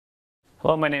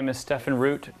Hello, my name is Stephen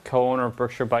Root, co-owner of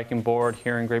Berkshire Bike and Board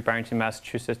here in Great Barrington,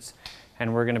 Massachusetts,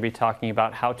 and we're going to be talking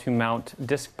about how to mount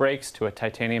disc brakes to a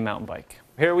titanium mountain bike.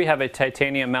 Here we have a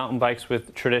titanium mountain bike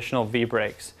with traditional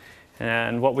V-brakes,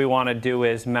 and what we want to do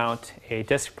is mount a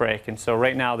disc brake, and so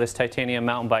right now this titanium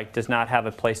mountain bike does not have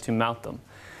a place to mount them.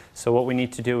 So what we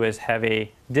need to do is have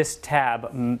a disc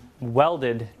tab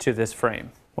welded to this frame.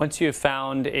 Once you've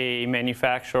found a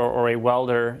manufacturer or a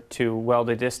welder to weld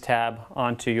a disc tab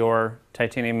onto your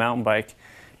titanium mountain bike,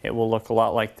 it will look a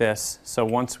lot like this. So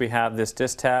once we have this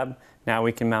disc tab, now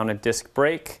we can mount a disc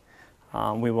brake.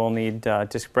 We will need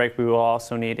disc brake. We will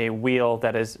also need a wheel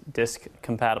that is disc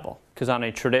compatible. Because on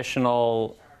a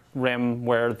traditional rim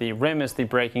where the rim is the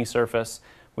braking surface,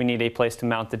 we need a place to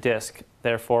mount the disc.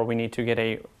 Therefore, we need to get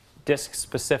a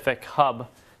disc-specific hub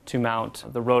to mount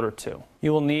the rotor to.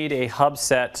 You will need a hub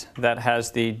set that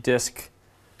has the disc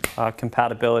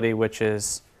compatibility, which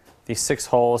is the 6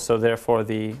 holes, so therefore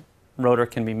the rotor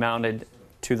can be mounted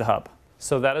to the hub.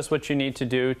 So that is what you need to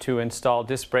do to install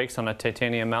disc brakes on a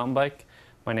titanium mountain bike.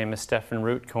 My name is Stephen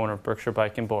Root, co-owner of Berkshire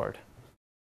Bike and Board.